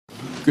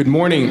Good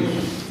morning.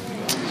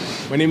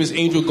 My name is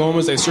Angel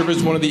Gomez. I serve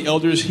as one of the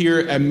elders here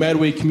at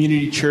Medway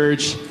Community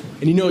Church.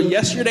 And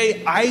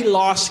yesterday I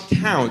lost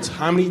count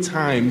how many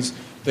times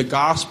the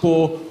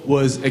gospel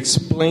was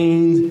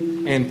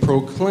explained and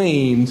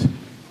proclaimed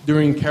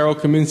during Carol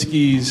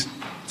Kaminsky's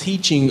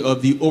teaching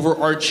of the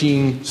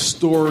overarching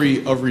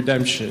story of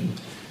redemption.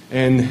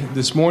 And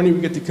this morning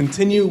we get to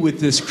continue with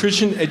this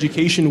Christian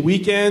Education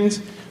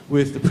Weekend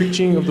with the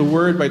preaching of the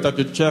Word by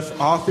Dr. Jeff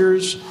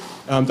Arthurs.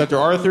 Dr.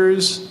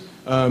 Arthurs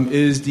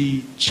is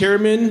the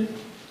chairman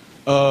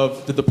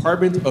of the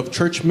Department of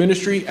Church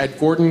Ministry at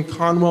Gordon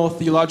Conwell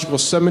Theological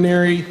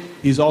Seminary.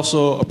 He's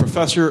also a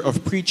professor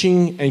of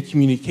preaching and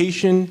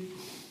communication.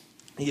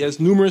 He has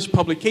numerous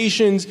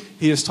publications.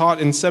 He has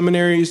taught in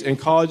seminaries and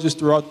colleges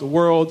throughout the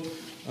world.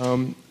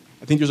 I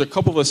think there's a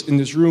couple of us in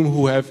this room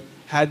who have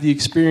had the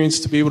experience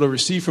to be able to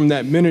receive from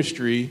that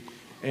ministry.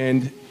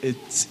 And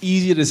it's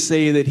easy to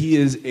say that he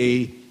is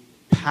a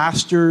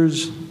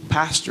pastor's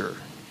pastor.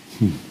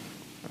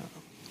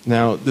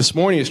 Now, this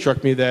morning it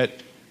struck me that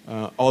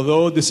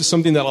although this is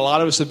something that a lot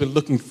of us have been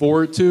looking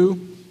forward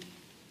to,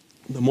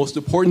 the most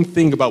important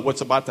thing about what's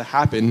about to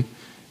happen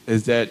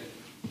is that,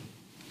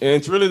 and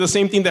it's really the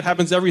same thing that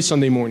happens every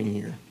Sunday morning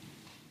here,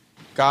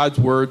 God's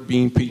Word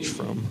being preached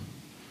from,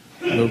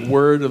 the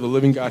Word of the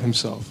living God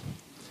himself.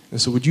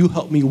 And so would you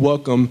help me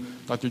welcome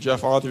Dr.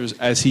 Jeff Arthurs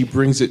as he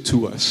brings it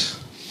to us?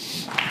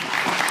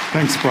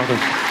 Thanks, brother.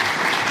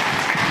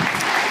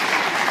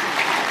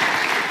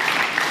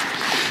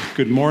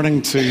 Good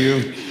morning to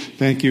you.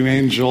 Thank you,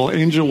 Angel.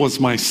 Angel was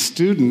my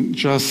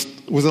student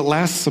was it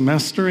last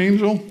semester,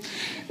 Angel?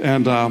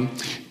 And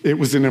it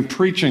was in a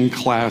preaching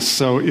class.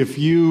 So if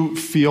you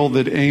feel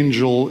that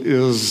Angel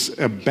is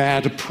a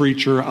bad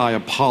preacher, I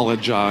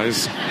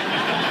apologize.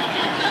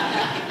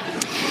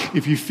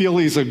 If you feel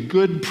he's a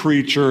good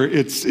preacher,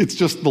 it's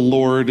just the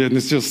Lord, and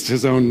it's just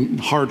his own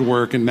hard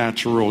work and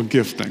natural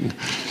gifting.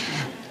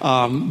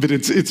 But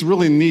it's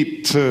really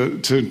neat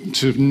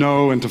to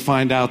know and to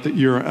find out that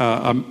you're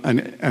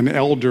an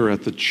elder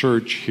at the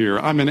church here.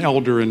 I'm an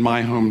elder in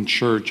my home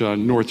church,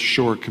 North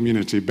Shore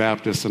Community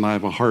Baptist, and I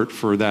have a heart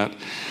for that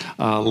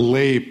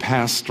lay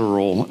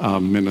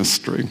pastoral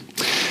ministry.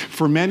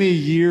 For many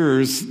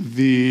years,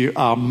 the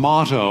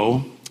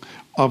motto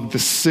of the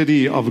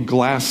city of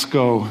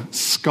Glasgow,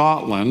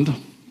 Scotland,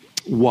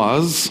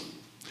 was,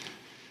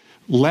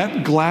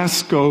 "Let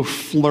Glasgow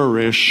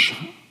flourish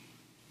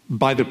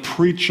by the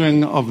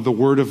preaching of the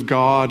Word of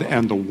God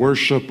and the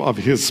worship of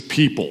His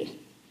people."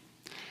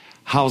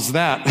 How's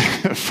that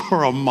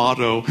for a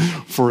motto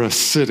for a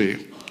city?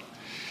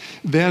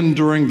 Then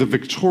during the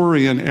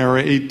Victorian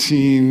era,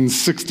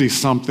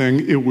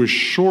 1860-something, it was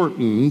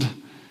shortened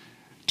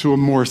to a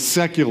more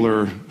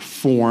secular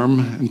form.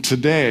 And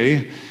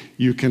today,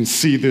 you can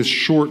see this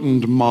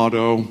shortened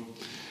motto.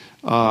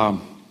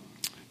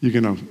 You're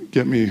going to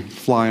get me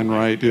flying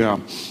right? Yeah.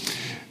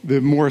 The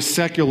more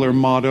secular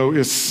motto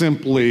is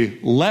simply,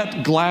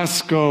 "Let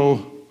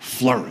Glasgow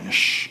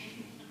flourish."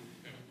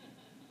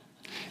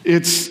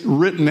 It's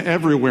written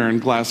everywhere in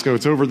Glasgow.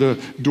 It's over the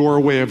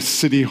doorway of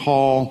City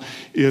Hall.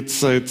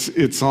 It's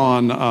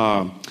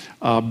on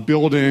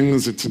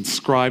buildings. It's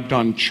inscribed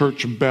on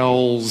church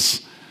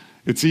bells.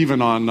 It's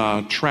even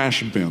on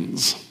trash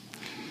bins.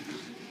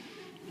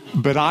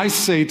 But I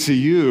say to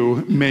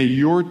you, may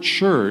your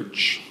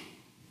church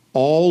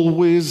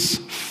always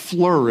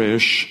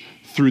flourish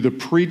through the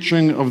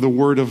preaching of the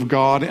Word of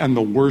God and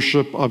the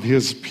worship of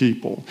His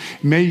people.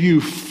 May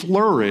you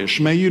flourish.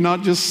 May you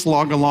not just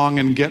slog along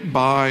and get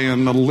by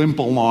and limp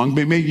along,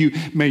 but may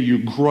you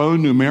grow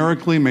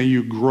numerically. May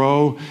you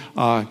grow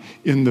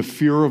in the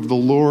fear of the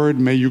Lord.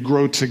 May you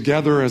grow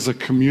together as a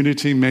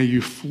community. May you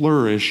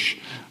flourish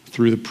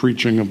through the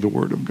preaching of the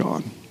Word of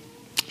God.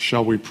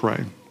 Shall we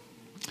pray?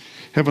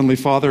 Heavenly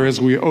Father, as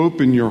we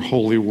open your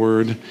holy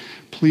word,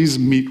 please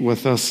meet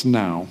with us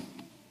now.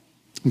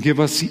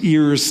 Give us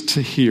ears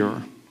to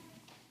hear.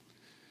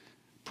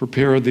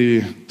 Prepare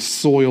the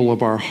soil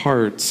of our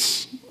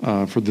hearts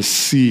for the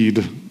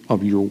seed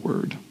of your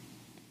word.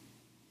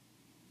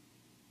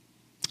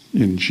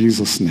 In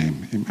Jesus'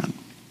 name, amen.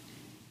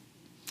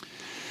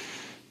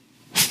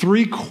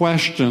 3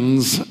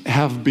 questions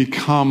have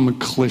become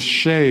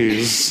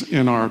cliches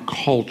in our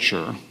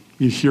culture.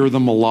 You hear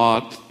them a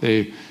lot.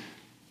 They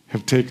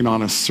have taken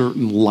on a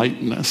certain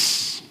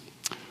lightness.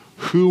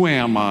 Who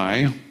am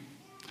I?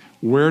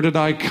 Where did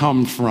I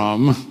come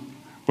from?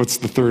 What's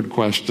the third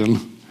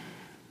question?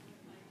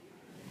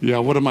 Yeah,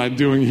 what am I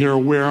doing here?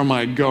 Where am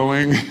I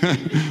going?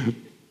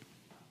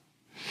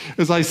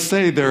 As I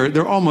say,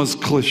 they're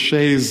almost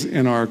cliches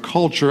in our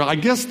culture. I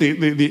guess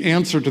the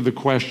answer to the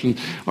question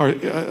are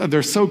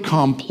they're so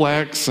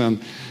complex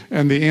and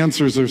the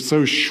answers are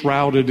so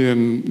shrouded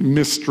in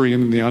mystery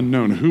and the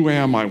unknown. Who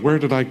am I? Where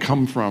did I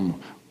come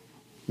from?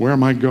 Where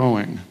am I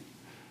going?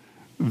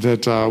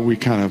 That we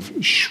kind of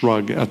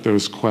shrug at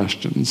those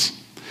questions.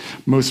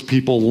 Most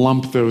people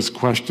lump those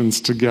questions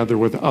together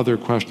with other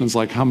questions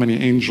like how many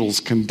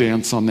angels can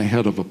dance on the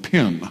head of a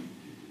pin.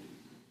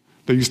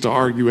 They used to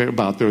argue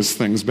about those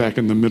things back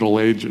in the Middle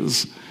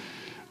Ages.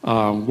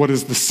 What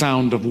is the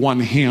sound of one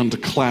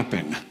hand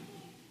clapping?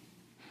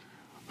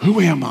 Who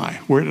am I?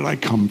 Where did I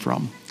come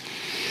from?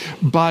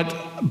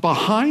 But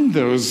behind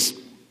those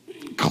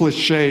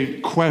cliche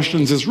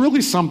questions is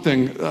really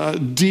something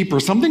deeper,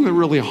 something that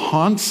really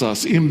haunts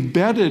us.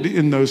 Embedded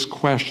in those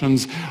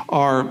questions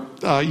are,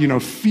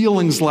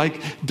 feelings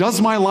like,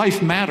 does my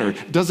life matter?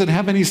 Does it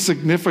have any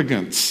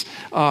significance?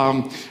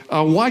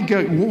 Why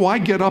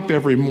get up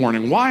every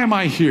morning? Why am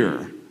I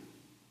here?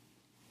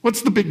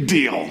 What's the big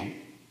deal?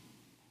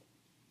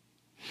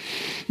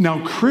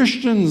 Now,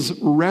 Christians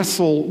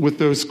wrestle with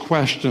those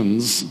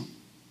questions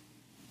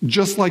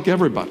just like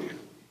everybody.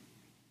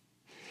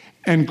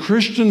 And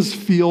Christians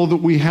feel that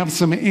we have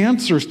some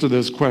answers to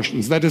those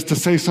questions. That is to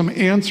say, some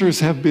answers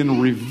have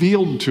been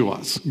revealed to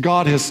us.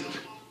 God has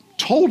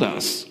told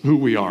us who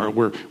we are,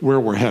 where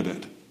we're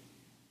headed.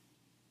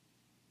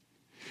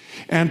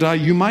 And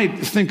you might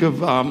think of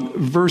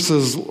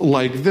verses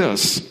like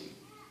this.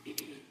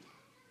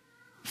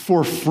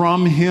 For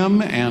from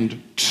him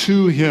and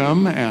to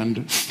him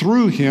and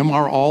through him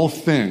are all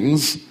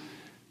things.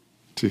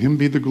 To him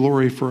be the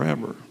glory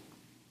forever.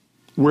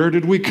 Where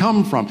did we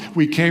come from?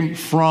 We came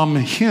from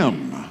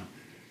him.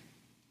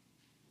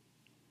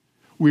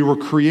 We were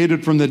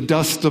created from the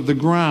dust of the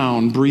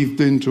ground,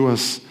 breathed into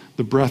us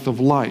the breath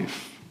of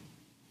life.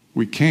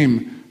 We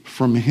came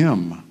from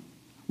him.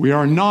 We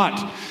are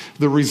not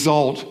the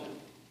result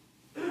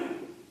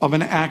of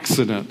an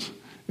accident.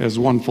 As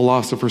one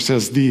philosopher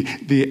says,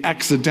 the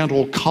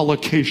accidental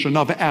collocation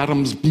of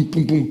atoms boom,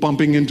 boom, boom,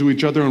 bumping into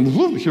each other, and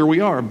whoop, here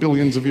we are,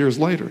 billions of years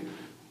later.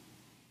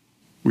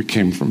 We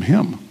came from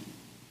him.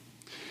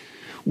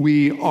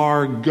 We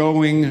are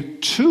going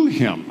to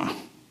him.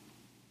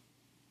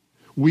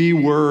 We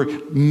were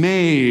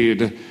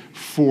made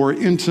for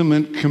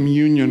intimate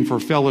communion, for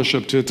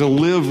fellowship, to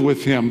live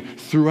with him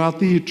throughout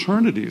the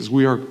eternities.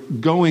 We are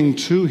going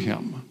to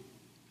him.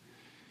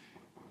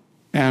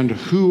 And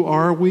who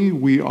are we?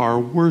 We are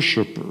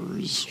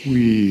worshipers.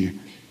 We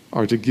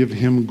are to give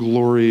him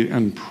glory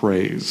and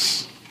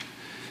praise.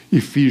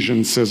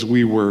 Ephesians says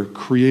we were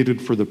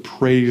created for the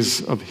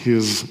praise of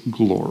his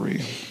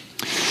glory.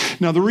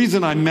 Now, the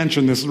reason I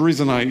mention this, the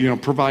reason I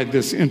provide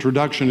this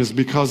introduction is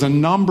because a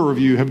number of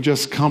you have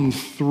just come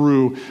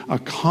through a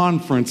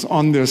conference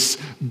on this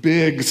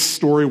big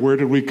story. Where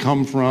did we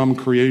come from?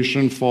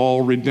 Creation,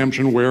 fall,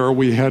 redemption. Where are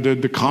we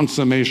headed? The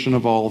consummation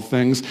of all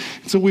things.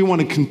 So we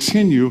want to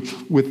continue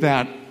with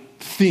that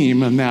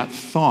theme and that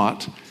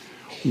thought.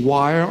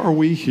 Why are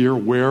we here?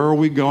 Where are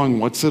we going?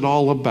 What's it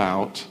all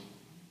about?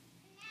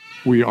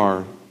 We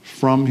are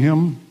from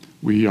him.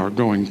 We are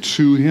going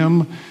to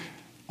him.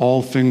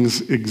 All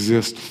things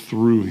exist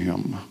through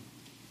him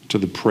to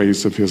the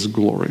praise of his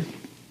glory.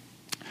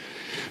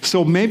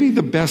 So maybe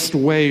the best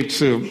way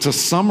to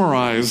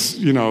summarize,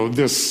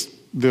 this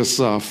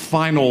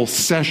final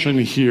session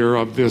here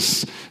of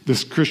this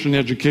Christian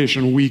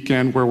education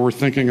weekend where we're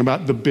thinking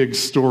about the big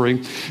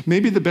story,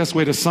 maybe the best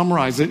way to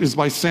summarize it is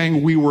by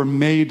saying we were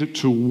made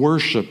to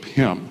worship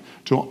him,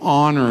 to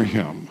honor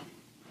him.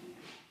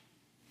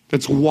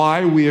 That's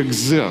why we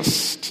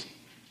exist.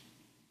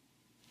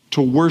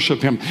 To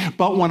worship him.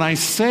 But when I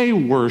say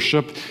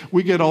worship,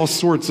 we get all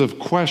sorts of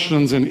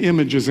questions and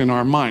images in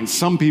our minds.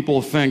 Some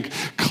people think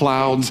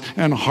clouds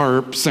and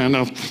harps and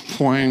a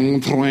twang,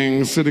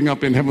 twang, sitting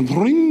up in heaven,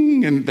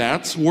 ring, and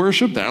that's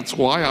worship. That's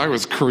why I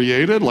was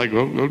created. Like,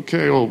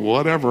 okay, well,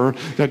 whatever.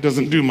 That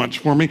doesn't do much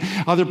for me.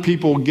 Other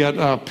people get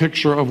a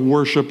picture of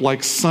worship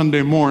like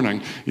Sunday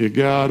morning. You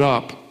got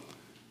up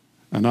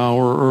an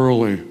hour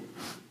early.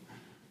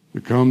 You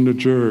come to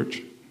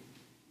church.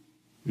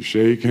 You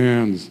shake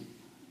hands.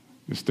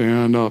 You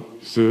stand up,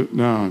 sit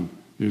down,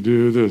 you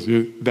do this.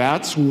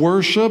 That's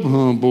worship?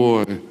 Oh,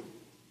 boy.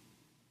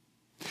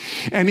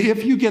 And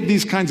if you get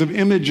these kinds of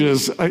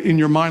images in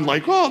your mind,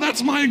 like, oh,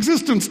 that's my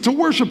existence, to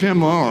worship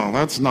him, oh,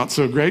 that's not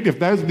so great. If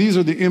these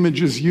are the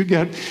images you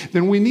get,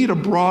 then we need a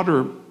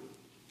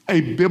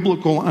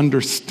biblical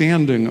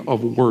understanding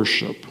of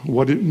worship,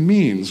 what it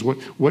means,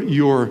 what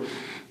your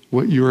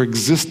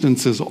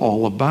existence is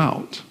all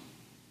about.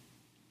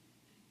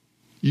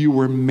 You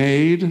were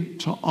made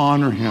to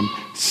honor him,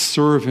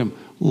 serve him,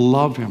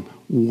 love him,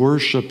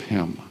 worship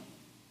him.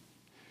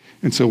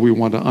 And so we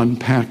want to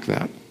unpack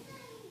that.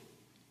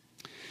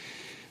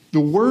 The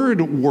word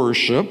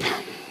worship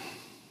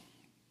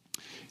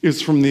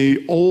is from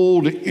the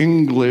Old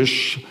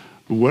English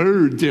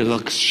word,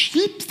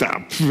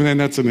 and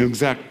that's an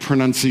exact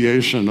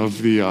pronunciation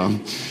of the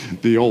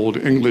Old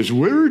English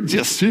word.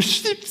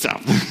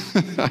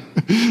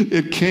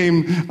 It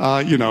came,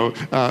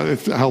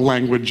 how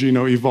language,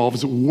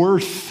 evolves.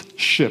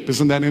 Worthship,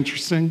 isn't that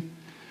interesting?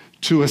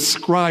 To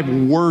ascribe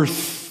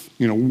worth,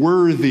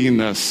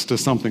 worthiness to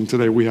something.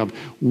 Today we have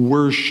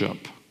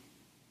worship.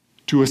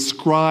 To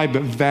ascribe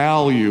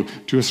value,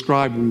 to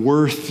ascribe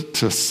worth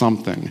to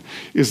something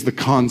is the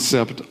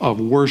concept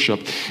of worship.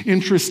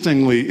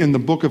 Interestingly, in the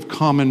Book of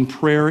Common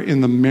Prayer,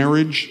 in the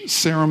marriage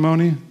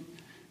ceremony,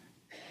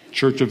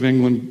 Church of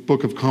England,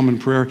 Book of Common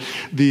Prayer,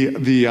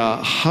 the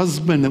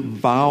husband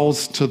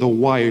vows to the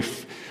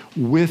wife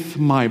With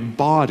my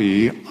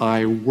body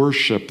I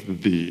worship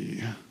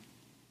thee.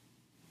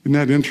 Isn't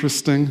that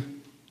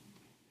interesting?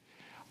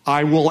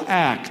 I will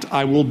act,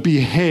 I will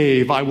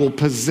behave, I will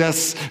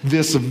possess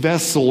this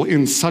vessel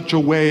in such a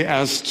way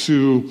as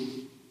to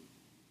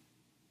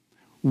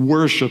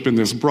worship in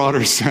this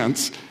broader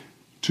sense,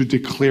 to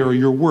declare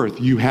your worth.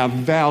 You have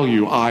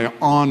value, I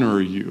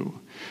honor you.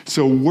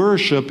 So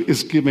worship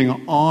is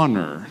giving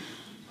honor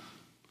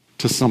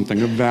to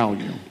something of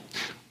value.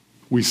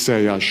 We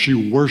say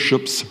she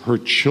worships her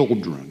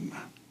children.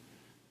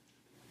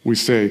 We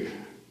say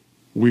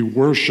we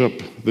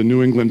worship the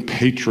New England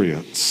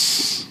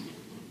Patriots.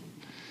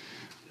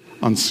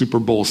 On Super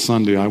Bowl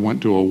Sunday, I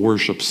went to a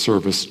worship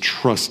service.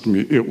 Trust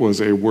me, it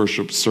was a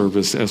worship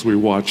service as we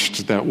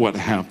watched what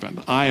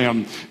happened. I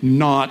am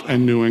not a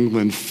New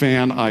England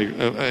fan. I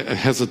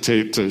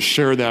hesitate to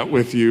share that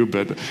with you,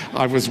 but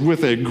I was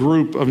with a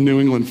group of New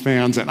England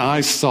fans, and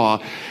I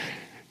saw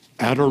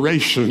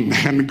adoration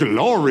and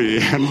glory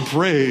and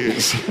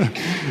praise.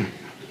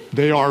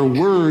 They are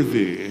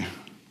worthy.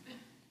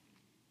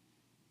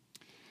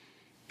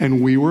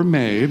 And we were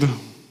made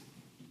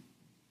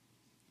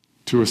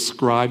to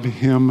ascribe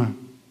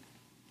him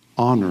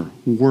honor,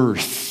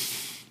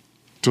 worth,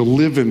 to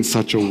live in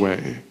such a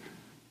way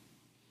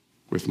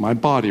with my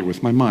body,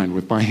 with my mind,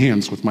 with my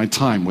hands, with my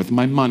time, with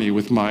my money,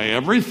 with my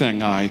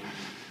everything. I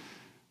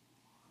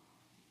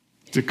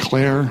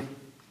declare,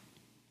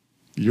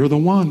 you're the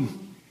one.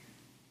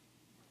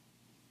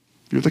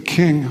 You're the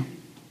king.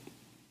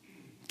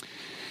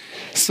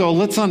 So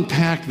let's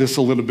unpack this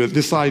a little bit,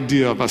 this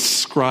idea of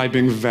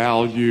ascribing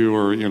value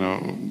or,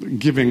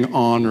 giving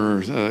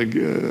honor,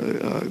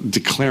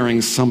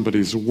 declaring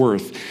somebody's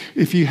worth.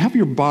 If you have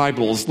your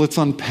Bibles, let's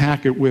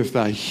unpack it with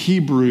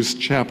Hebrews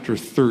chapter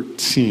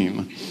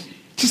 13.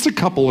 Just a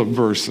couple of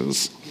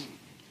verses.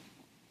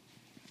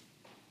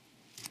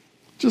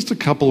 Just a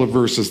couple of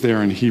verses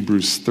there in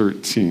Hebrews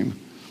 13.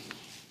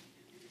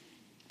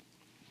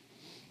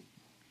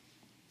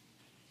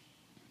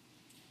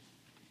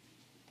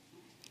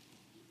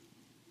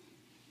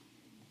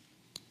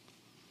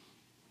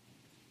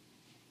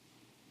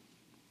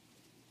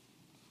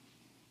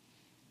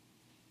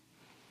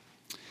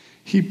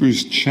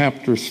 Hebrews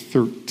chapter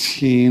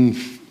 13,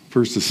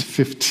 verses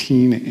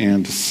 15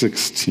 and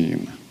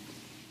 16.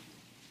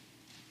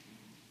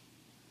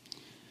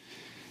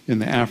 In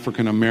the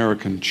African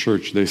American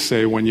church, they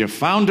say, when you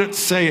found it,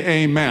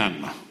 say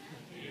amen.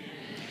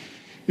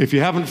 If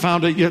you haven't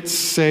found it yet,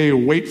 say,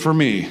 wait for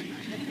me.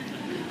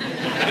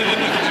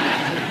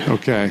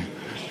 Okay.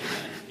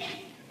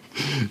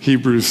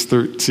 Hebrews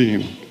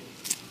 13.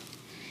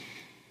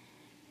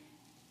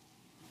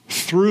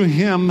 Through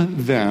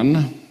him,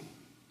 then,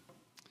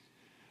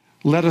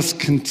 let us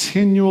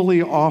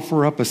continually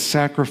offer up a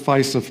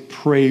sacrifice of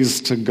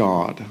praise to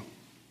God.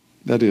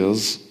 That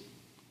is,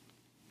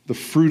 the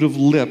fruit of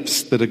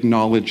lips that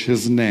acknowledge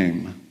his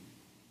name.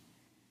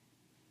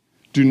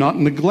 Do not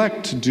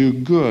neglect to do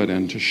good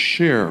and to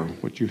share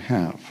what you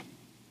have.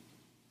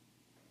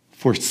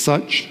 For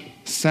such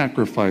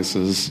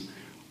sacrifices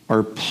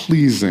are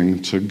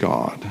pleasing to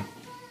God.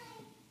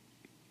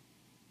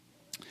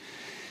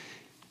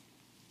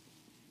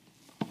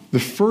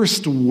 The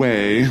first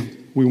way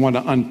we want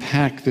to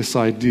unpack this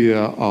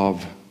idea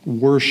of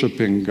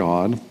worshiping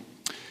God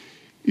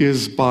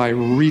is by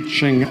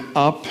reaching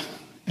up,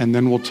 and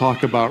then we'll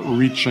talk about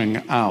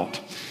reaching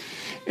out.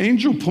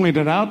 Angel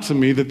pointed out to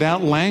me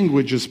that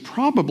language is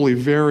probably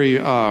very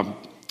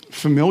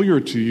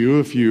familiar to you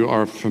if you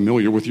are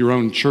familiar with your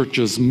own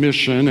church's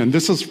mission. And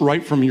this is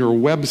right from your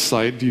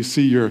website. Do you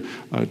see your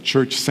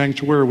church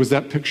sanctuary? Was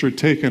that picture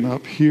taken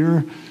up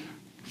here,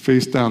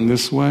 face down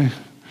this way?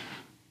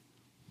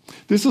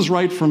 This is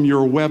right from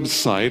your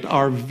website,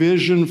 our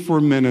vision for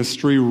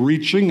ministry,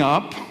 reaching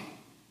up,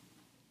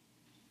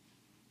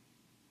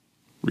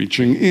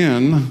 reaching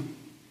in,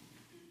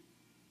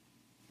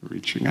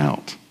 reaching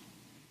out.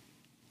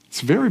 It's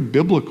very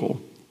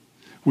biblical.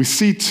 We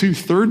see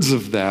 2/3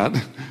 of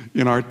that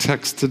in our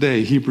text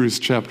today, Hebrews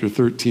chapter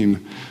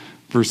 13,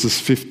 verses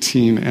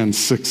 15 and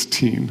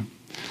 16.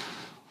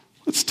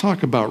 Let's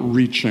talk about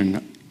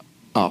reaching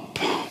up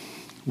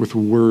with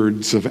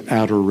words of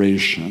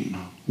adoration.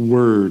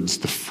 Words,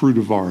 the fruit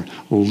of our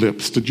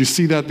lips. Did you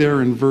see that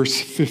there in verse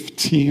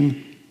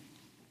 15?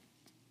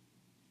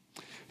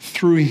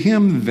 Through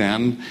him,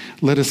 then,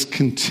 let us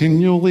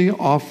continually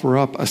offer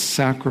up a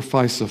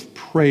sacrifice of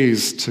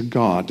praise to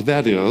God.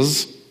 That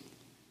is,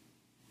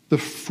 the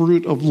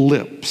fruit of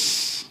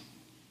lips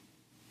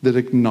that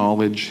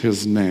acknowledge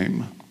his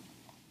name.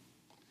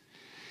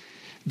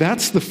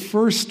 That's the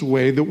first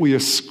way that we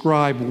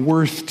ascribe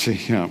worth to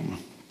him.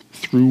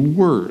 Through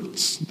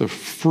words, the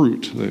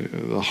fruit,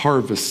 the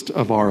harvest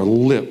of our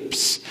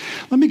lips.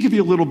 Let me give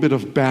you a little bit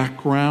of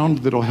background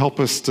that'll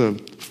help us to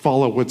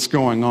follow what's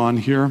going on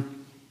here.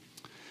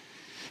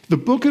 The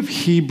book of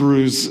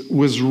Hebrews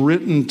was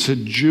written to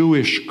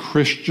Jewish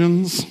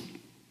Christians,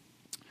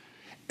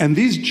 and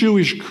these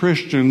Jewish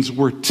Christians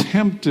were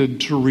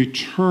tempted to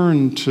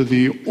return to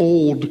the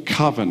old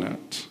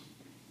covenant,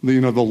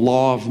 the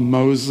law of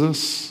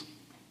Moses,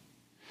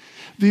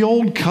 The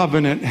old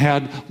covenant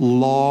had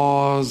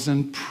laws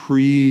and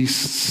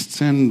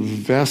priests and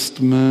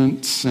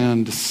vestments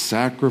and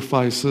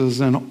sacrifices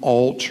and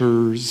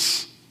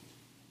altars.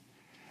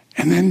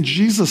 And then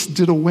Jesus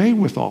did away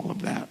with all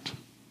of that.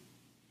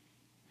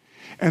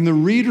 And the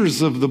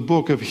readers of the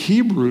book of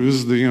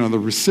Hebrews, the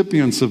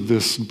recipients of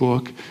this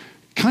book,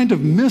 kind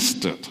of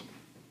missed it.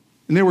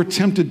 And they were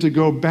tempted to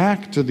go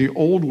back to the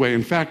old way.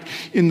 In fact,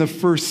 in the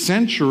first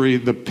century,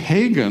 the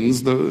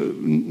pagans,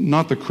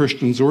 not the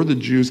Christians or the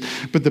Jews,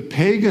 but the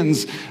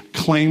pagans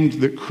claimed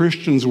that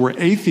Christians were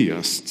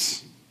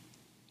atheists.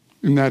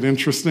 Isn't that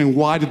interesting?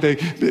 Why did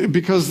they?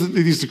 Because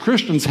these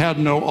Christians had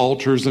no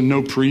altars and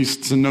no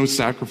priests and no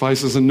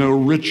sacrifices and no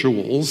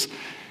rituals.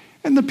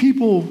 And the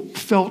people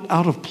felt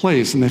out of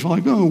place, and they felt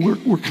like, oh,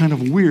 we're kind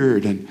of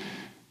weird. And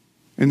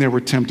they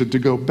were tempted to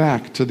go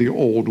back to the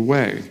old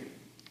way.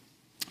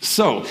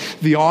 So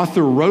the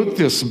author wrote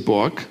this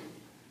book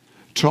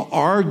to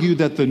argue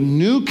that the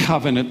new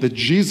covenant that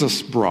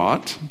Jesus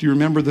brought, do you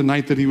remember the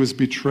night that he was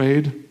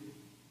betrayed?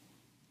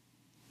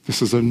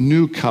 This is a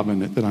new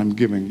covenant that I'm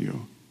giving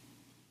you.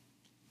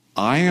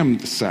 I am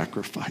the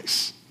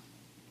sacrifice.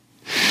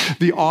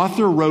 The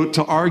author wrote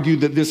to argue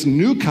that this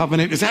new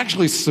covenant is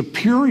actually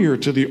superior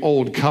to the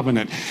old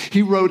covenant.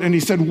 He wrote and he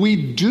said,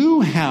 we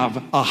do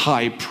have a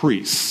high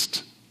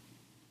priest.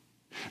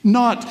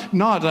 Not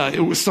it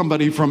was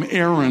somebody from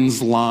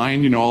Aaron's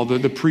line, all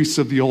the priests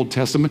of the Old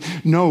Testament.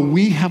 No,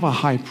 we have a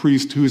high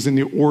priest who is in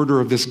the order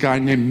of this guy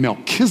named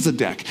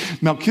Melchizedek.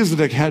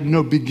 Melchizedek had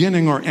no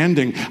beginning or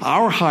ending.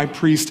 Our high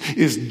priest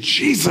is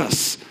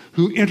Jesus,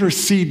 who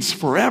intercedes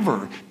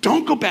forever.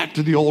 Don't go back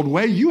to the old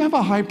way. You have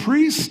a high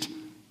priest.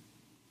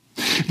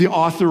 The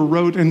author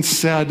wrote and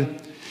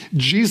said,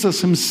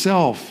 Jesus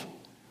himself,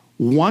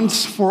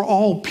 once for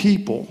all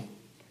people,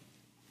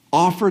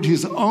 offered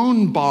his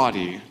own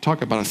body,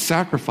 talk about a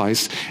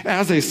sacrifice,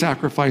 as a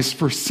sacrifice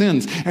for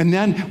sins. And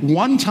then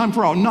one time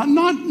for all,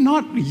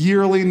 not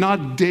yearly,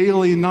 not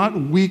daily, not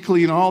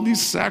weekly, and all these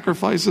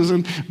sacrifices,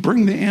 and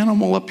bring the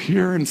animal up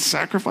here and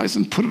sacrifice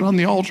and put it on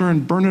the altar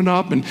and burn it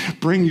up and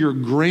bring your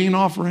grain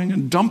offering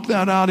and dump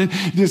that out. And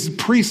this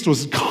priest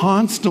was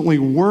constantly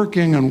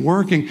working and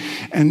working.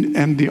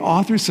 And the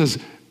author says,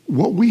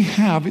 what we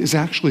have is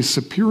actually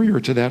superior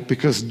to that,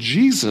 because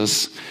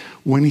Jesus,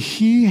 when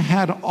he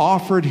had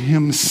offered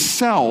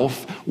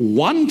himself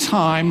one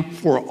time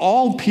for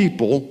all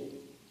people,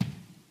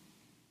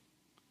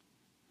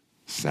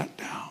 sat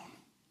down.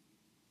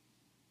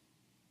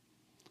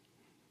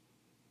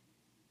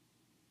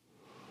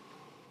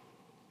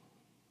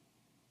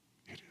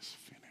 It is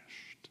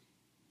finished.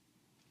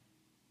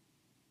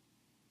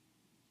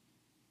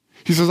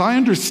 He says, I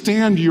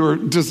understand your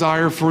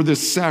desire for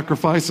this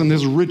sacrifice and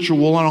this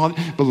ritual and all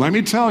that, but let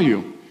me tell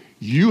you,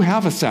 you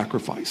have a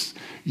sacrifice.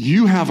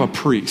 You have a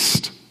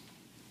priest.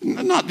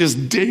 Not this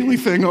daily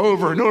thing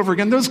over and over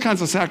again. Those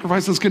kinds of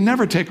sacrifices can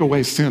never take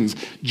away sins.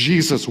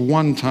 Jesus,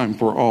 one time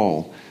for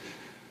all,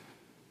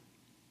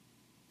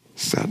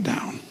 sat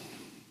down.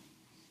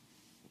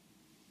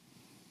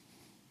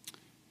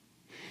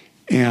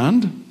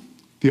 And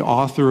the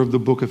author of the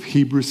book of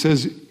Hebrews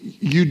says,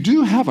 you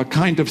do have a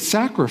kind of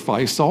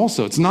sacrifice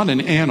also. It's not an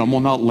animal,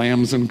 not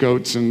lambs and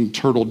goats and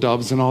turtle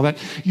doves and all that.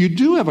 You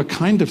do have a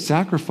kind of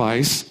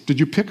sacrifice. Did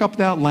you pick up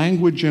that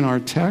language in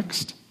our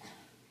text?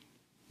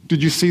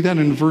 Did you see that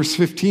in verse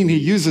 15? He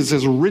uses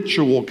his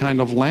ritual kind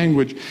of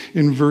language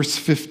in verse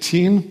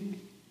 15.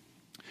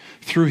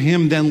 Through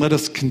him, then, let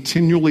us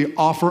continually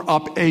offer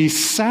up a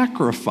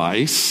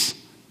sacrifice.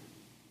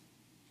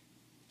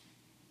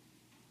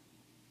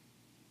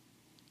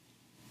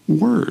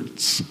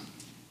 Words.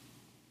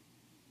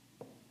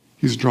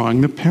 He's drawing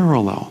the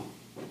parallel.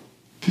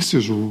 This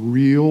is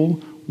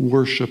real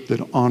worship that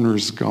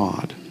honors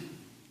God.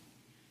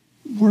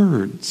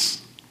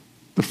 Words.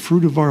 The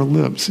fruit of our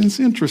lips. It's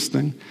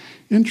interesting.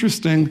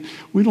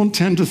 We don't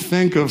tend to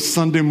think of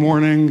Sunday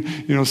morning,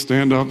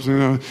 stand up,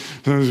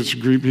 just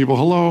greet people.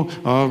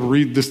 Hello,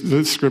 read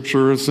this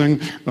scripture,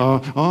 sing,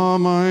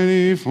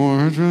 Almighty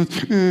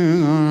fortress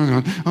is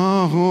our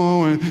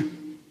God.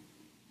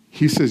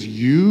 He says,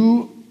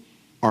 you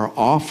are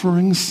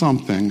offering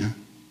something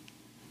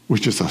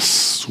which is a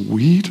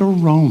sweet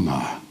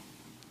aroma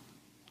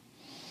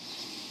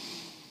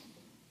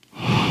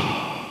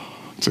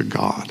to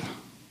God.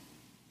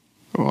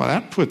 Well,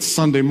 that puts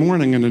Sunday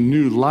morning in a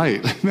new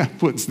light. That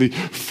puts the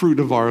fruit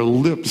of our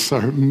lips,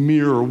 our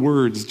mere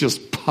words,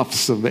 just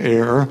puffs of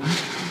air.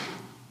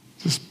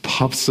 Just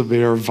puffs of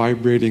air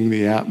vibrating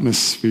the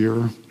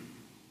atmosphere,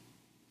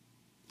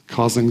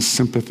 causing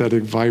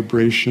sympathetic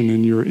vibration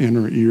in your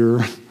inner ear.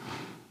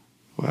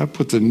 Well, that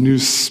puts a new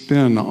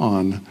spin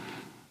on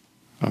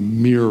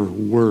mere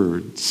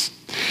words.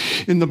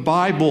 In the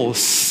Bible,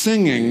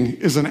 singing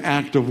is an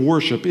act of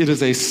worship. It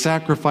is a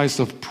sacrifice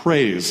of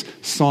praise.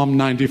 Psalm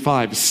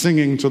 95,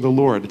 singing to the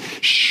Lord.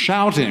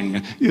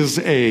 Shouting is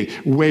a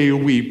way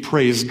we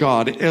praise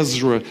God.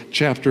 Ezra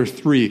chapter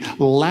 3.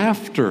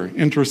 Laughter,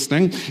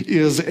 interesting,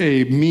 is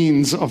a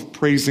means of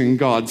praising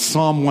God.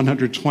 Psalm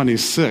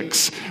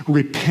 126.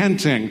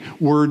 Repenting,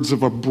 words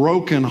of a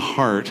broken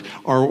heart,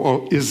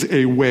 is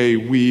a way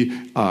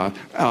we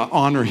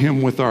honor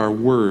him with our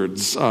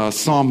words.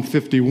 Psalm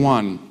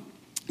 51.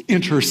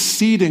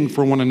 Interceding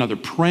for one another,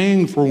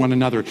 praying for one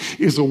another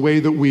is a way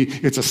that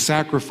it's a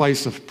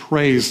sacrifice of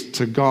praise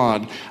to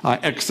God.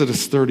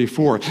 Exodus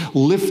 34.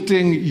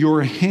 Lifting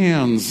your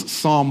hands,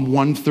 Psalm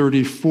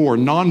 134.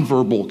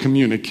 Nonverbal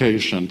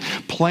communication.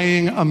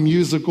 Playing a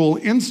musical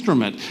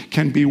instrument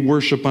can be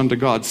worship unto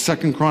God.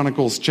 2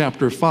 Chronicles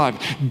chapter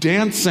 5.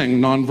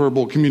 Dancing,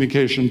 nonverbal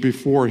communication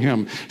before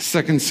him.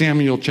 2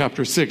 Samuel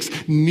chapter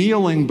 6.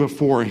 Kneeling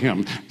before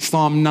him.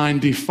 Psalm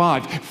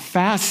 95.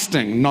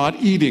 Fasting, not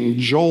eating.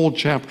 Joel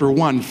chapter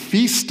 1,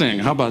 feasting,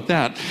 how about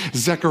that?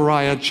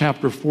 Zechariah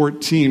chapter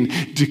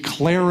 14,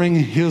 declaring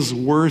his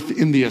worth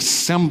in the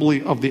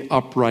assembly of the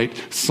upright.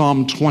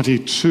 Psalm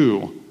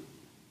 22,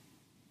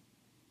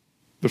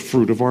 the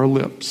fruit of our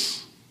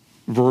lips,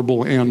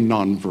 verbal and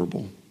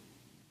nonverbal.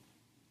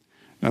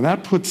 Now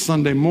that puts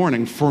Sunday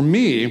morning, for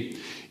me,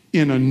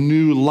 in a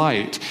new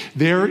light.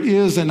 There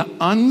is an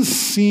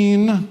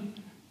unseen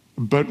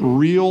but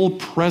real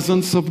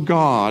presence of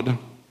God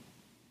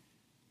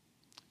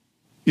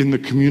in the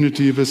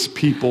community of his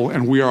people,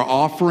 and we are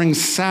offering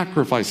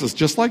sacrifices,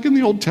 just like in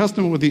the Old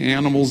Testament with the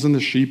animals and the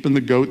sheep and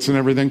the goats and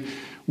everything.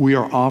 We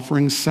are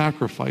offering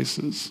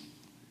sacrifices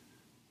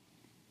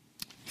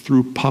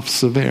through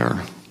puffs of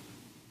air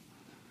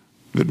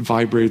that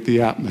vibrate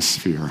the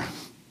atmosphere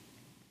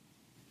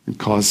and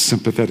cause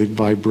sympathetic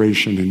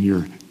vibration in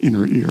your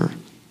inner ear.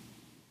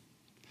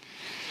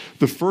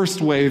 The first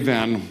way,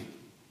 then,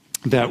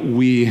 that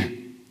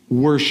we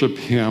worship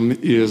him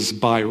is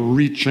by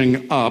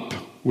reaching up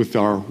with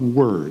our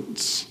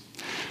words.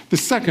 The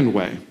second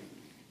way,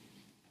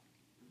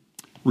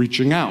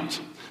 reaching out.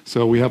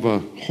 So we have a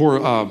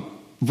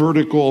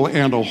vertical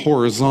and a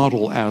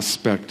horizontal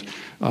aspect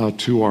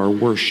to our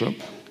worship.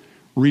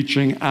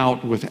 Reaching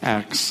out with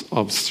acts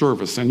of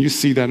service. And you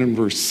see that in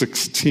verse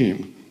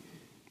 16.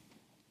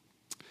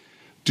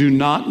 Do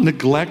not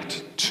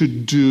neglect to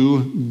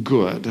do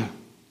good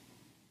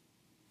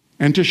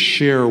and to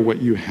share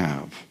what you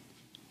have.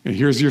 And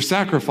here's your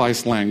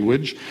sacrifice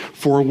language.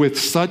 For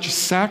such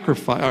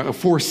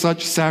sacrifices,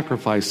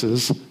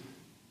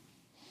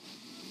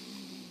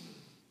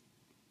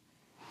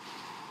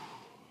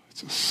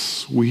 it's a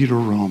sweet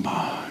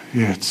aroma.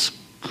 It's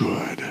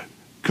good.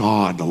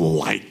 God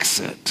likes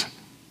it.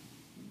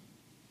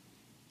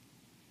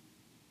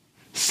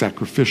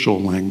 Sacrificial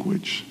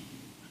language.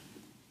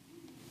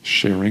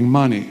 Sharing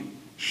money,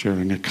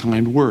 sharing a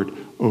kind word,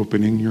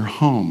 opening your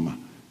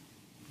home,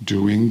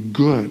 doing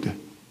good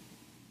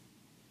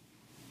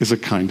is a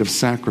kind of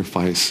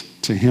sacrifice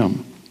to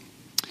him.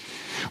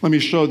 Let me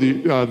show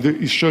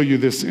you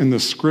this in the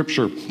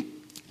scripture.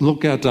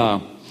 Look at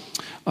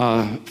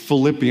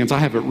Philippians. I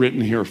have it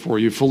written here for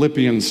you.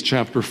 Philippians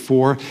chapter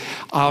 4.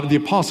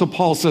 The Apostle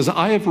Paul says,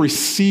 I have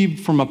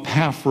received from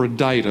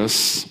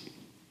Epaphroditus.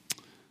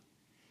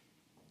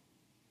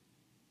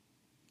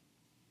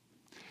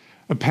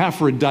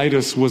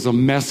 Epaphroditus was a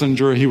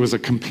messenger. He was a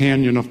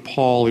companion of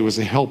Paul. He was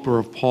a helper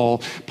of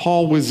Paul.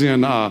 Paul was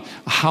in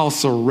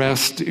house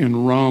arrest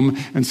in Rome,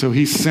 and so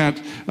he sent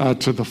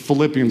to the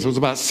Philippians. It was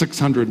about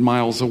 600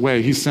 miles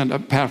away. He sent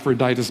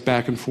Epaphroditus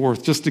back and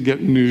forth just to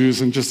get news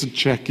and just to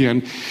check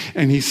in.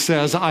 And he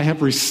says, I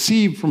have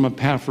received from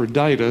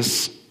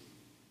Epaphroditus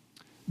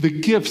the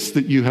gifts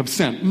that you have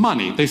sent.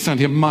 Money. They sent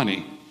him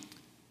money.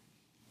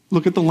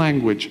 Look at the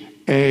language.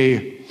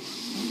 A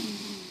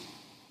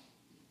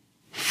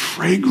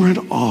fragrant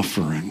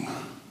offering,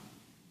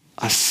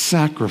 a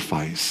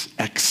sacrifice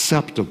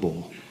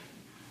acceptable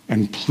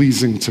and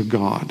pleasing to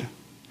God.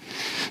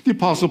 The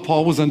Apostle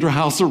Paul was under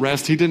house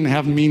arrest. He didn't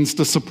have means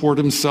to support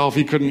himself.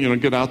 He couldn't,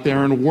 get out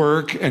there and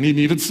work, and he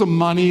needed some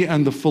money.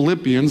 And the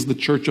Philippians, the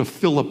church of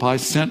Philippi,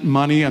 sent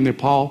money, and the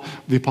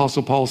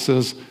Apostle Paul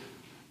says,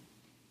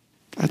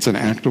 that's an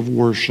act of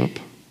worship,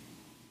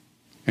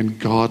 and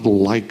God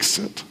likes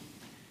it.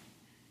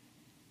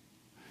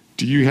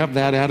 Do you have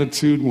that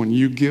attitude when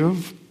you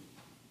give?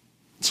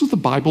 That's what the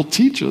Bible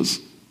teaches.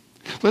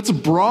 Let's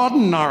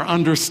broaden our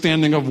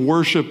understanding of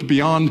worship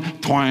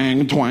beyond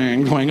twang,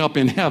 twang, twang up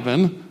in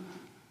heaven.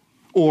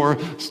 Or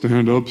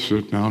stand up,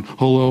 sit down,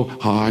 hello,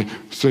 hi,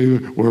 say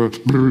the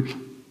word.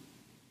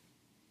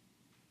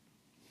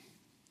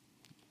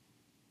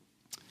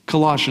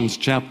 Colossians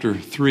chapter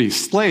 3.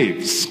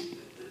 Slaves,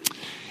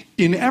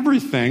 in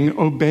everything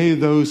obey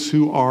those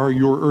who are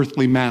your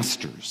earthly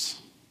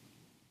masters,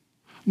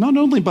 not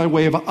only by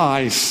way of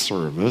eye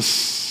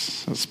service,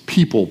 as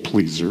people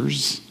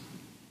pleasers,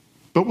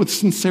 but with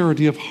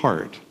sincerity of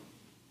heart,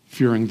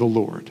 fearing the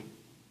Lord.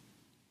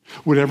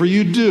 Whatever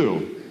you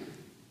do,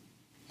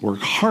 work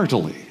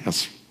heartily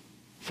as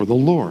for the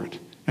Lord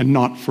and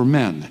not for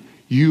men.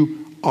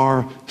 You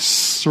are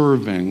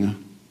serving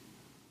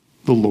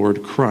the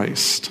Lord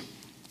Christ.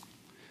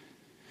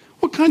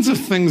 What kinds of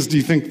things do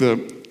you think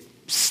the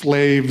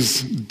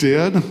slaves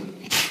did?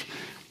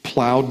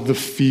 Plowed the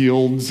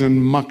fields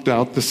and mucked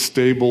out the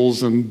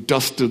stables and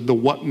dusted the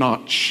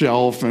whatnot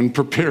shelf and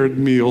prepared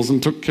meals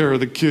and took care of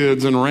the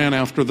kids and ran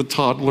after the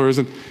toddlers.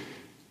 And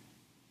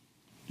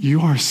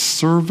you are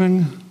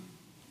serving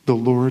the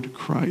Lord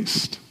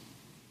Christ.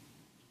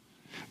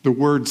 The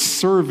word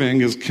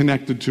serving is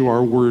connected to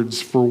our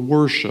words for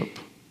worship.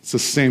 It's the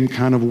same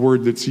kind of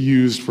word that's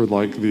used for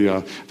like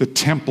the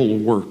temple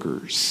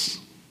workers.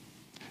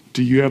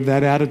 Do you have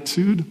that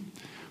attitude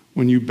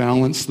when you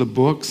balance the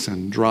books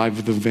and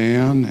drive the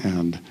van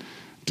and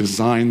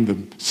design the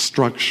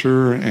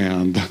structure,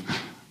 and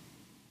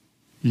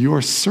you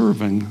are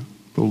serving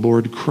the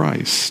Lord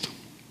Christ?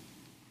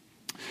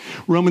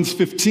 Romans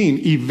 15,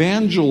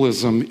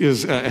 evangelism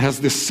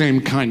has this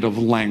same kind of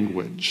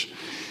language.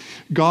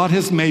 God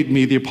has made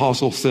me, the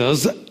apostle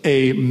says,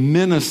 a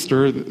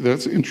minister,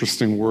 that's an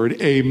interesting word,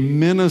 a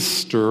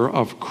minister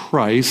of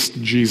Christ,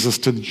 Jesus,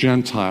 to the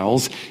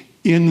Gentiles,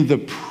 in the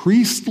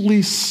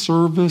priestly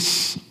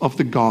service of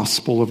the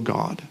gospel of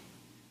God.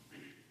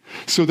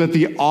 So that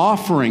the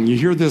offering, you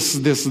hear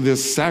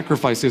this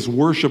sacrifice, this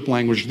worship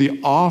language, the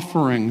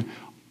offering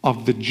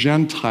of the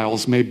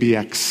Gentiles may be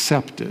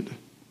accepted,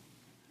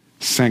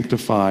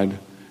 sanctified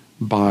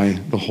by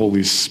the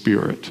Holy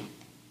Spirit.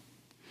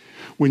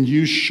 When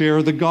you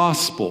share the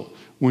gospel,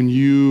 when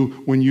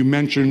you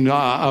mention,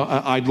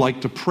 I'd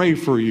like to pray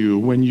for you,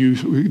 when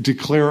you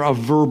declare a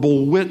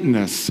verbal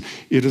witness,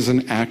 it is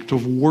an act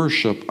of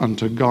worship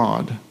unto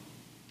God.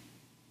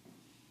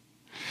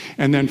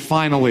 And then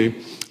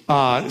finally,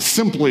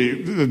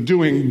 simply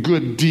doing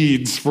good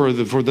deeds for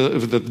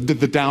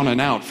the down and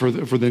out, for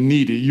the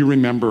needy. You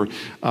remember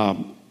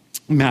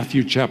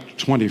Matthew chapter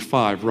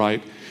 25,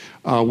 right?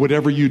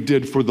 Whatever you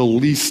did for the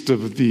least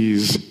of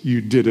these,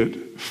 you did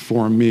it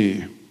for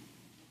me.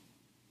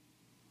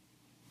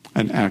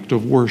 An act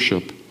of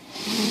worship.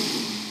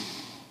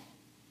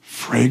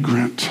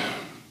 Fragrant,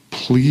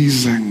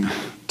 pleasing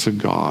to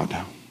God.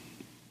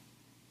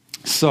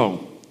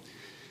 So,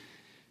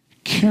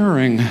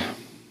 caring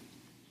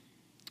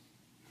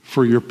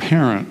for your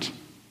parent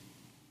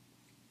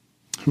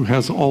who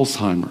has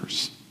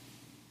Alzheimer's.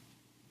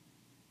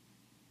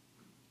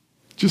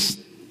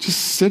 Just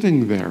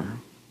sitting there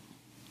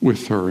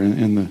with her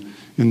in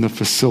the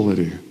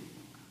facility.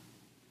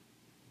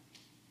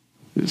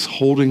 Is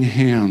holding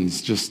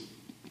hands, just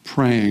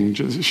praying.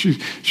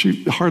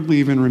 She hardly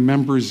even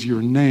remembers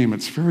your name.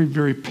 It's very,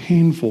 very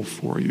painful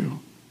for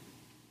you.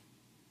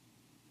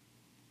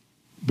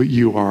 But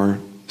you are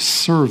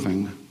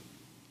serving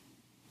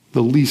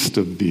the least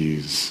of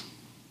these.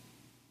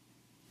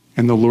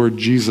 And the Lord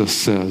Jesus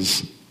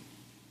says,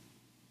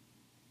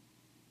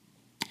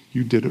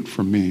 you did it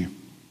for me.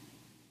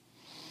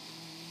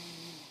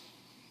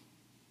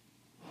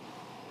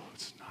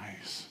 It's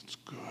nice. It's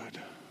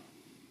good.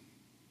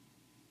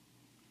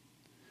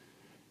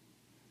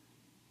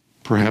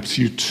 Perhaps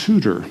you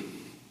tutor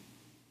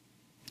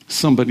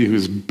somebody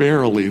who's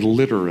barely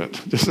literate.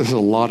 This is a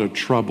lot of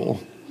trouble.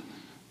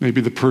 Maybe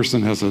the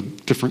person has a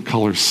different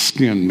color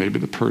skin. Maybe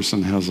the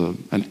person has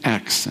an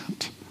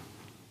accent.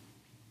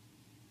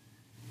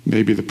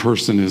 Maybe the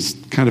person is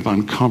kind of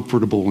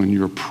uncomfortable in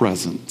your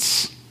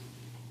presence.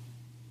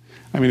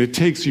 I mean, it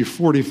takes you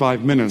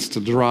 45 minutes to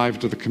drive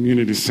to the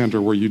community center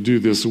where you do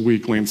this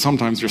weekly, and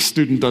sometimes your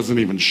student doesn't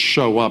even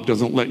show up,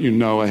 doesn't let you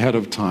know ahead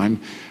of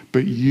time,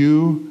 but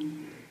you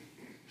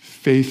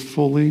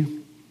faithfully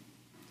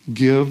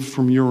give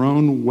from your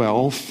own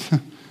wealth.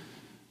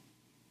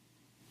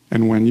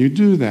 And when you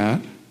do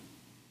that,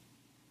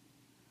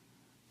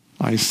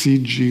 I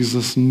see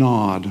Jesus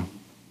nod.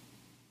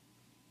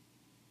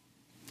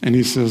 And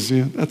he says,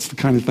 yeah, that's the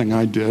kind of thing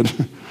I did.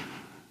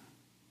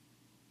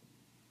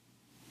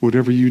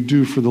 Whatever you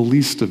do for the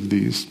least of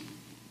these.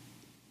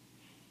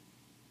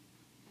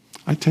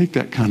 I take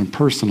that kind of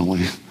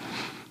personally.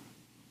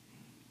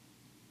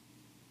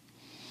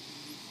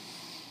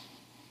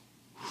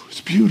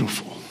 It's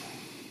beautiful.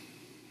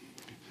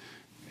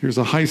 Here's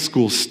a high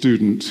school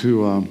student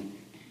who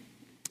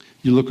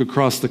you look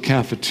across the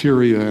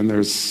cafeteria and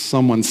there's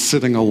someone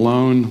sitting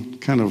alone,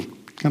 kind of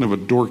a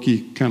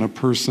dorky kind of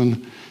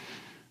person.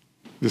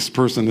 This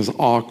person is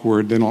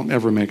awkward. They don't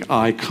ever make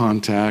eye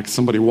contact.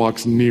 Somebody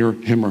walks near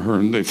him or her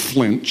and they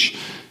flinch.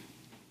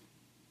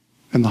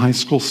 And the high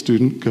school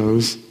student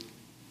goes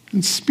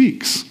and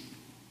speaks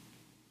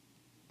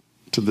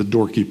to the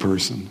dorky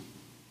person.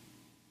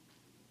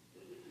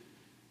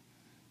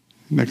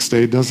 Next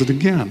day, does it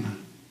again.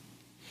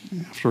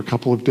 After a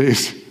couple of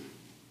days,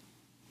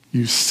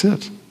 you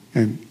sit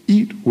and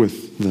eat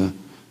with the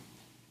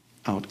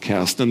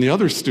outcast. And the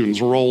other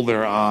students roll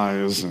their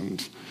eyes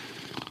and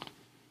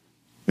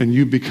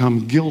you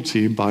become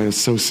guilty by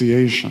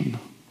association.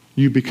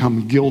 You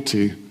become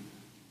guilty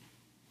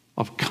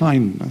of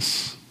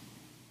kindness.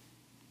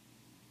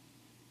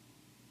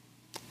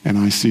 And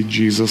I see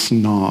Jesus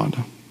nod.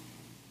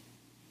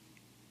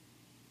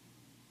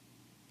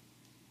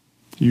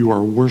 You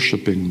are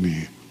worshiping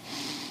me.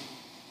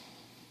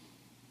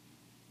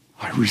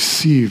 I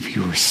receive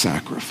your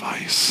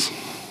sacrifice.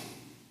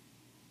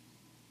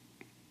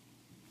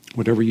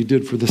 Whatever you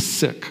did for the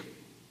sick,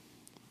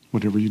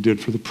 whatever you did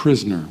for the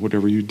prisoner,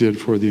 whatever you did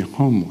for the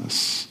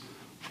homeless,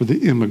 for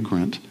the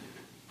immigrant,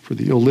 for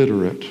the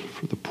illiterate,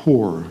 for the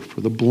poor,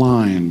 for the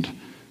blind,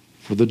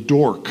 for the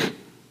dork,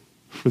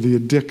 for the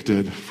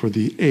addicted, for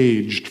the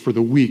aged, for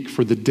the weak,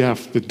 for the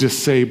deaf, the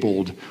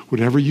disabled,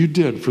 whatever you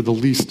did for the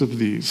least of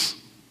these,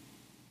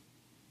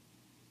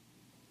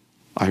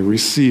 I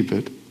receive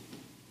it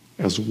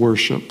as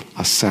worship,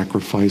 a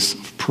sacrifice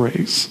of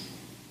praise.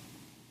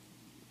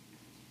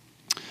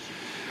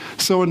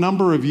 So a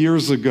number of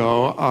years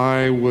ago,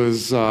 I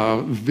was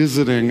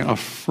visiting a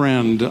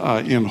friend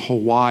in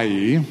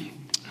Hawaii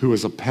who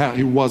was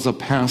a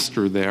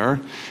pastor there.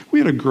 We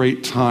had a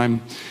great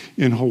time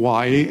in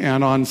Hawaii,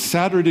 and on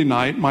Saturday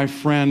night, my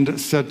friend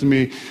said to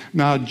me,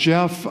 "Now,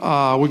 Jeff,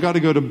 we got to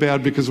go to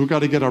bed because we got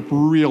to get up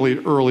really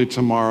early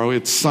tomorrow.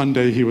 It's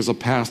Sunday." He was a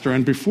pastor,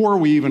 and before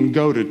we even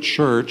go to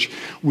church,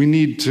 we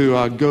need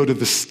to go to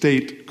the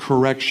state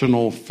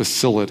correctional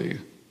facility.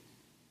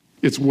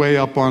 It's way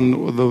up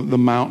on the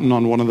mountain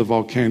on one of the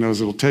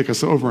volcanoes. It'll take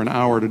us over an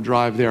hour to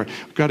drive there.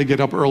 We've got to get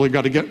up early,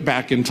 got to get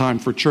back in time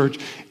for church.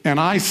 And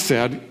I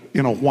said,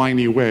 in a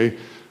whiny way,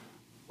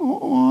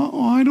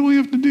 "Why do we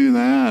have to do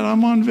that?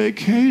 I'm on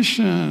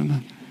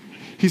vacation."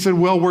 He said,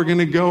 "Well, we're going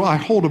to go. I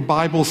hold a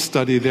Bible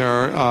study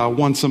there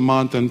once a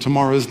month, and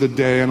tomorrow's the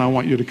day, and I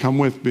want you to come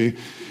with me."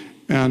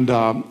 And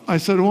I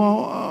said,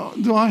 "Well,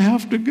 do I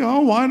have to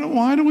go?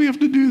 Why do we have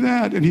to do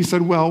that?" And he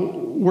said, "Well,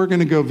 we're going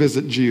to go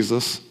visit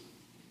Jesus."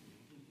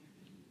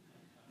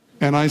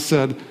 And I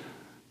said,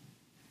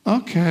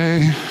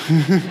 "Okay."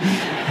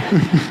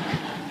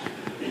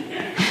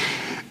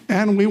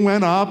 And we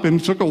went up,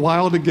 and it took a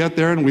while to get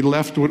there, and we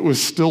left when it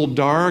was still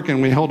dark,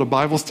 and we held a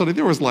Bible study.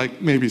 There was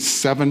like maybe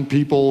 7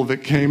 people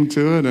that came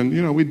to it,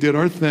 and we did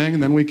our thing,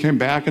 and then we came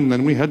back, and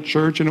then we had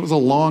church, and it was a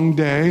long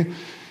day.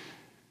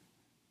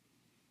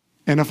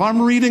 And if I'm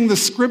reading the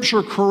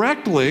scripture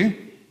correctly,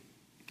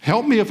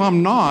 help me if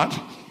I'm not,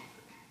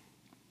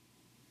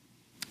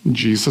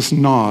 Jesus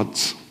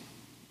nods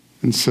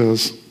and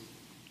says,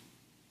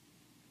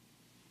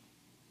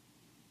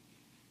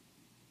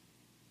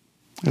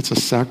 "That's a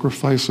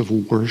sacrifice of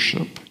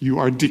worship. You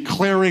are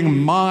declaring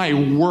my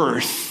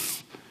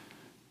worth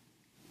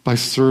by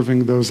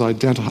serving those I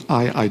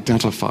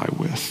identify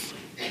with."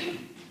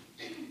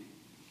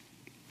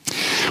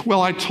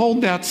 Well, I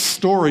told that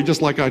story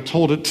just like I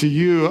told it to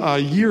you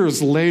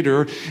years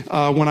later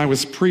when I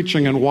was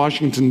preaching in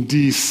Washington,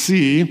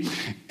 D.C.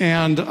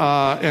 And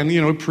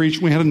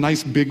preached. We had a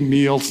nice big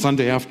meal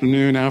Sunday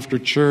afternoon after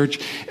church.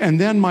 And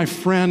then my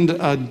friend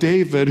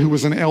David, who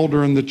was an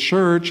elder in the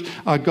church,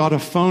 got a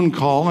phone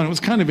call, and it was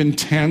kind of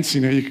intense.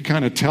 You could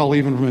kind of tell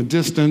even from a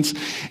distance.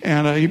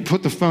 And he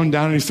put the phone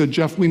down and he said,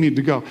 "Jeff, we need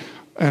to go."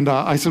 And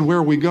I said, "Where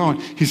are we going?"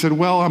 He said,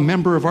 "Well, a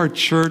member of our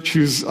church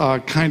who's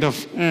kind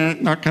of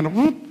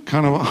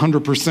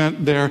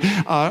 100% there,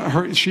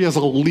 she has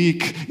a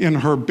leak in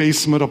her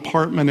basement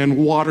apartment, and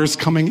water's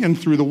coming in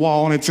through the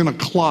wall, and it's in a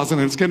closet,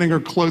 and it's getting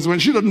her clothes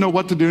wet. She doesn't know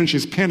what to do, and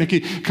she's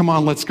panicky. Come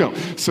on, let's go."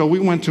 So we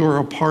went to her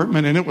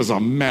apartment, and it was a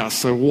mess.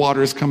 So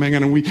water's coming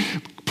in, and we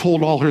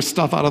pulled all her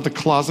stuff out of the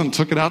closet and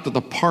took it out to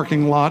the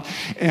parking lot.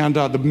 And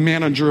the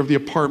manager of the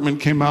apartment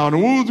came out,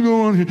 and "What's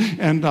going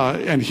on?"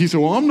 And he said,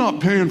 "Well, I'm not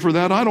paying for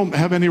that. I don't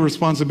have any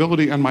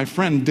responsibility." And my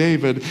friend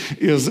David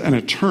is an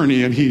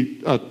attorney, and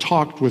he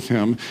talked with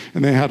him,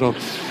 and they had a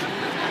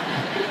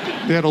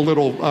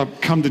little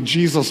come to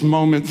Jesus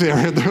moment there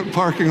at the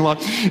parking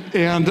lot.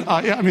 And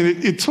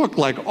it took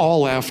like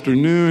all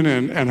afternoon,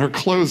 and her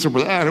clothes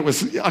were, and it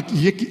was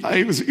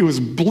it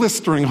was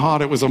blistering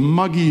hot. It was a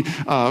muggy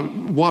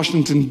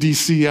Washington,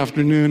 D.C.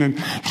 afternoon.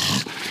 And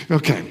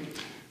okay,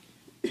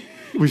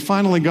 we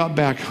finally got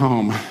back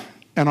home,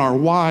 and our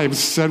wives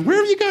said, "Where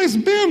have you guys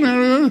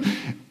been?"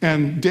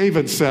 And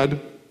David said,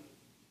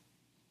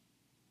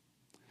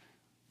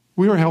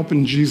 "We were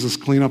helping Jesus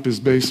clean up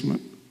his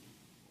basement."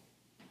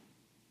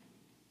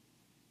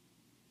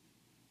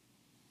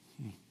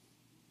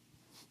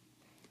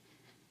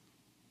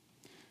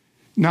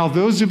 Now,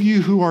 those of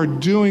you who are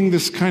doing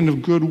this kind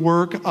of good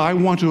work, I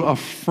want to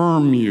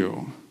affirm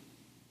you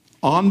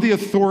on the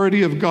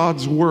authority of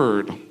God's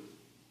word.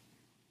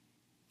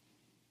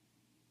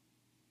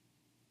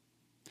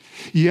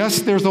 Yes,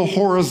 there's a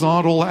there's a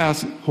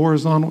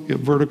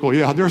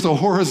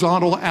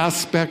horizontal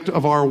aspect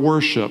of our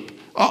worship.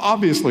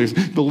 Obviously,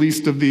 the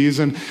least of these,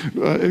 and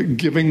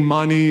giving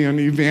money and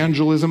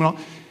evangelism and all.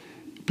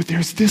 But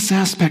there's this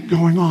aspect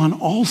going on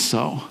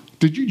also.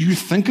 Did you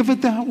think of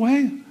it that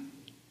way?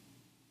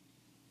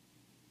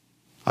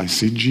 I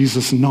see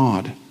Jesus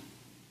nod,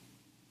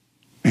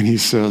 and he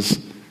says,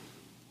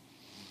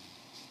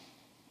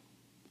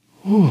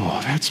 "Oh,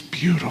 that's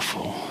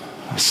beautiful,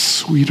 a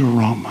sweet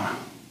aroma."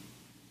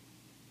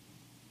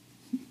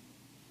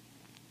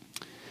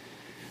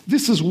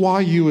 This is why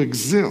you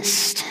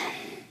exist.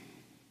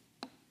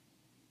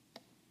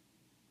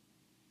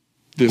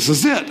 This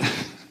is it.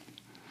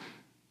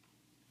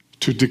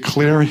 to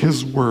declare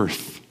his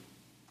worth.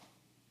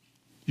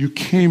 You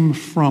came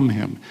from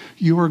him.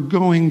 You are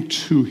going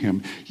to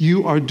him.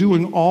 You are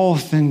doing all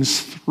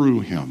things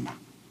through him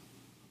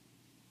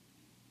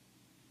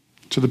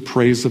to the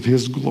praise of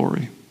his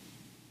glory.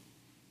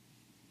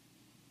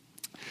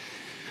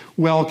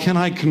 Well, can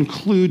I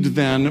conclude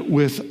then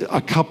with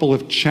a couple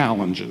of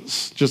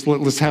challenges? Just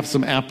let's have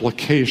some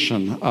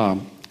application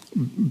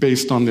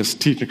based on this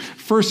teaching.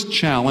 First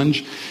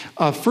challenge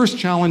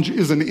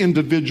is an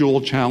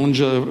individual challenge.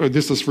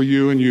 This is for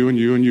you and you and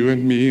you and you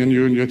and me and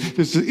you and you.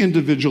 This is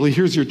individually.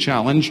 Here's your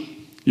challenge.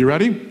 You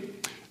ready?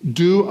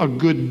 Do a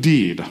good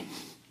deed.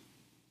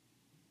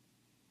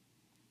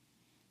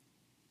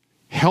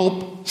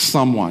 Help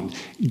someone.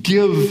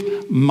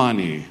 Give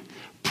money.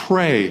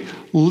 Pray.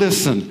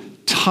 Listen.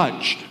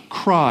 Touch.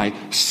 Cry.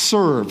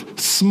 Serve.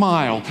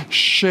 Smile.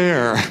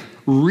 Share.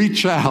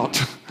 Reach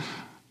out.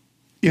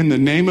 In the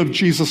name of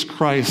Jesus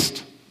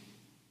Christ,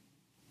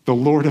 the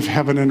Lord of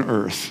heaven and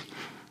earth.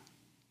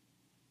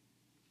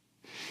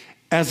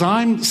 As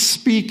I'm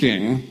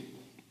speaking,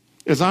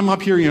 as I'm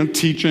up here,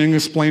 teaching,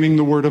 explaining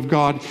the Word of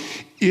God,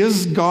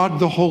 is God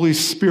the Holy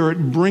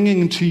Spirit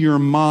bringing to your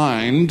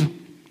mind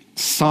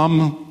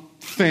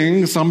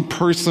something, some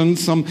person,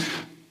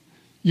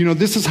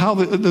 this is how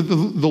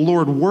the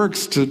Lord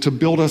works to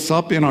build us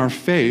up in our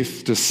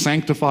faith, to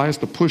sanctify us,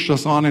 to push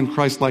us on in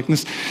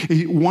Christ-likeness.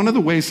 One of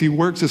the ways he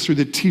works is through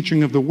the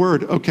teaching of the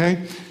Word.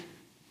 Okay,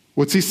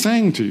 what's he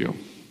saying to you?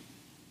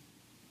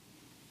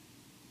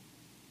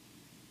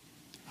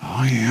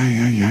 Oh,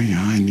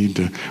 yeah, I need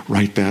to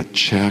write that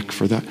check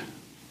for that.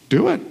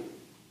 Do it.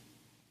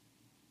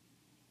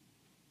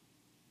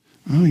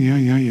 Oh,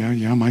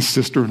 yeah, my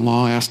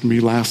sister-in-law asked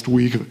me last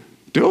week.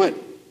 Do it.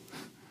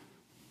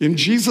 In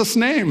Jesus'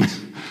 name.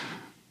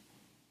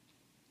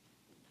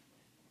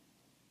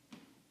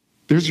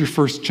 There's your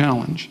first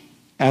challenge.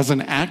 As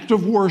an act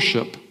of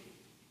worship,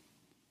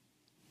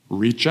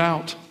 reach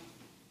out,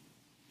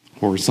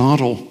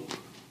 horizontal,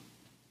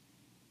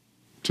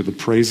 to the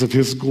praise of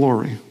his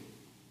glory.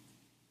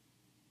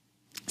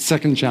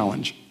 Second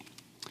challenge,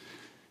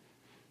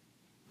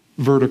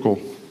 vertical.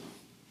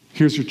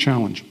 Here's your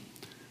challenge.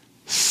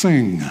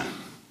 Sing.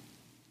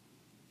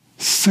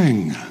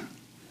 Sing.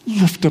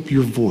 Lift up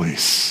your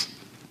voice.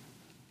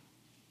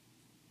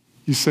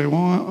 You say,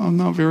 well, I'm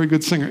not a very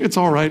good singer. It's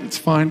all right. It's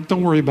fine.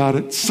 Don't worry about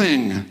it.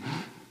 Sing.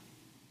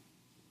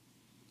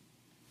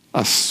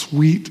 A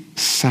sweet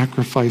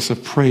sacrifice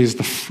of praise,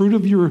 the fruit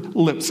of your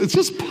lips. It's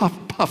just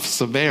puffs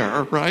of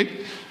air, right?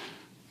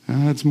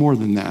 It's more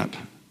than that.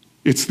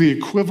 It's the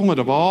equivalent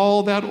of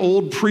all that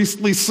old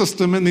priestly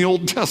system in the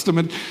Old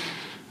Testament.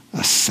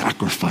 A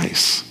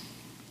sacrifice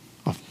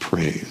of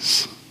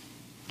praise.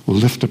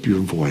 Lift up your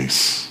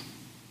voice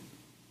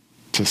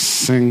to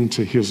sing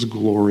to his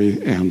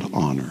glory and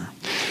honor.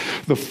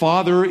 The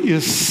Father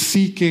is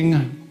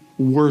seeking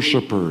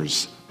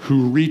worshipers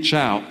who reach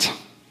out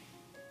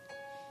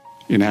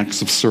in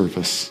acts of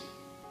service,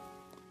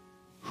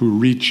 who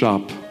reach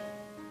up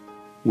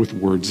with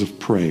words of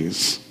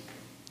praise.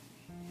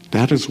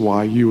 That is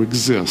why you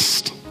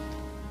exist,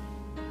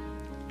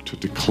 to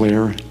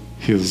declare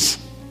his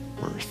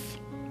worth.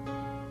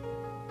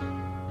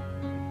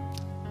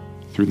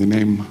 Through the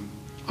name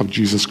of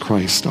Jesus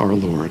Christ our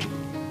Lord.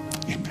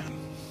 Amen.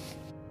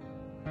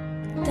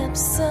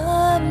 Depths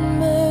of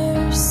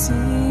mercy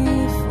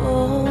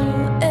fall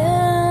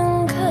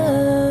and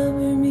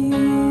cover me,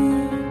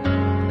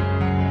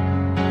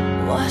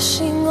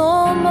 washing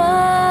all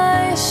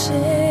my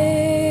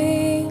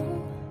shame.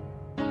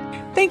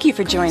 Thank you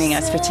for joining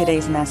us for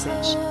today's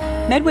message.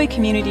 Medway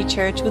Community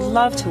Church would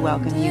love to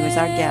welcome you as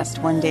our guest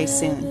one day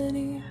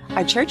soon.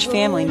 Our church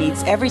family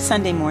meets every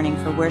Sunday morning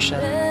for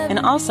worship and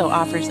also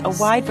offers a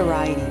wide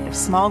variety of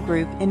small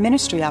group and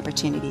ministry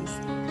opportunities.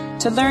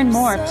 To learn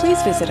more, please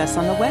visit us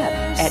on the web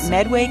at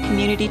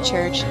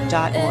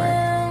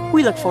medwaycommunitychurch.org.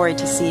 We look forward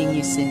to seeing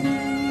you soon.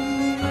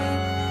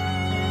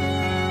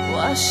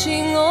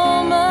 Washing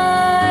all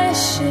my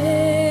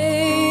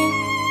shame,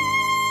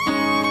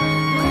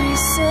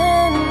 grace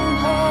and